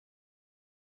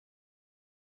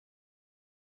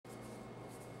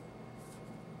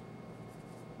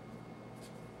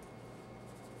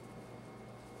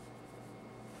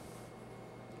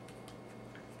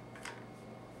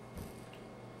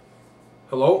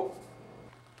Hello?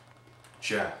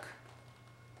 Jack,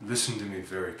 listen to me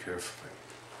very carefully.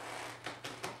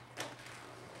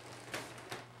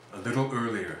 A little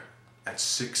earlier, at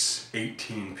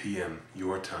 6:18 p.m.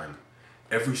 your time,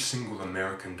 every single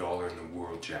American dollar in the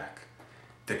world, Jack,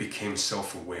 they became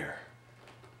self-aware.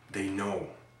 They know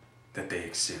that they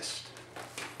exist.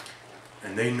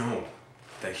 And they know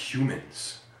that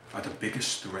humans are the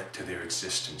biggest threat to their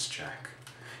existence, Jack.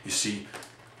 You see,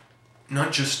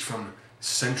 not just from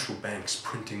central banks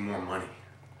printing more money,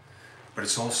 but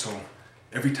it's also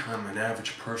every time an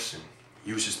average person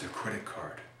uses their credit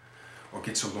card or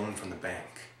gets a loan from the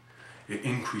bank, it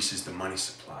increases the money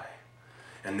supply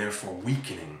and therefore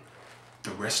weakening the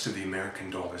rest of the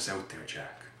American dollars out there,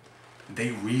 Jack.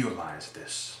 They realize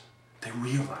this. They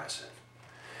realize it.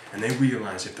 And they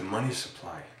realize if the money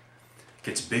supply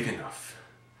gets big enough,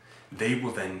 they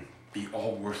will then be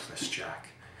all worthless, Jack,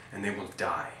 and they will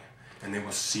die, and they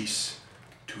will cease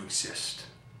to exist.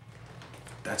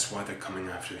 That's why they're coming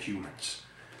after humans.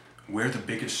 We're the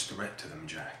biggest threat to them,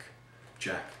 Jack.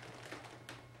 Jack,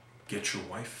 get your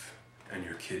wife and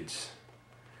your kids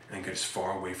and get as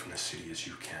far away from the city as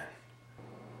you can.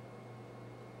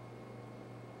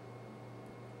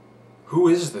 Who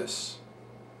is this?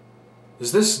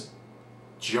 Is this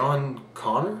John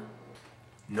Connor?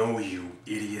 No, you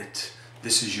idiot.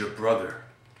 This is your brother.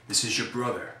 This is your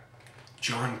brother.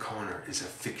 John Connor is a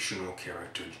fictional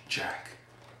character, Jack.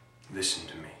 Listen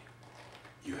to me.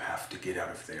 You have to get out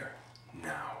of there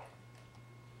now.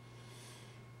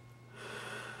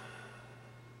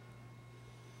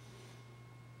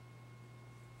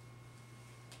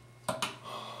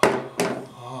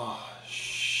 Oh,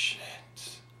 shit.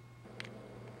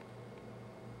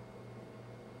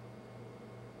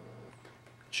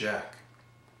 Jack.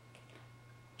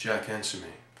 Jack, answer me.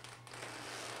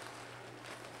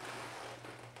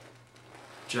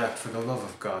 Jack, for the love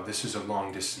of God, this is a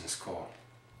long-distance call.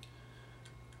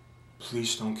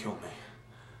 Please don't kill me.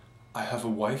 I have a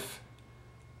wife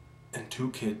and 2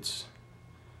 kids.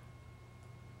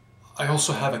 I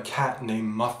also have a cat named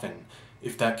Muffin,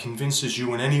 if that convinces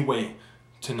you in any way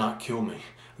to not kill me.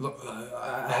 Look,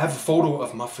 I have a photo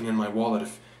of Muffin in my wallet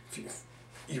if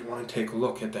you want to take a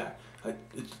look at that.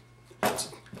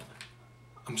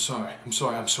 I'm sorry.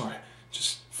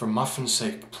 Just for Muffin's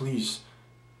sake, please,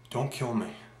 don't kill me.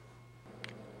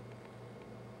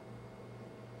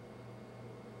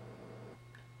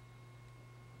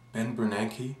 Ben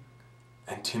Bernanke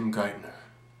and Tim Geithner.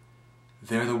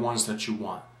 They're the ones that you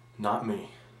want, not me.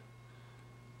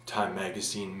 Time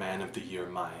Magazine Man of the Year,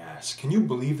 my ass. Can you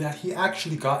believe that? He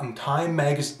actually got in Time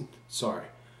Magazine... Sorry.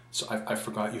 I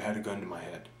forgot you had a gun to my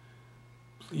head.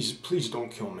 Please don't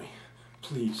kill me.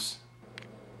 Please.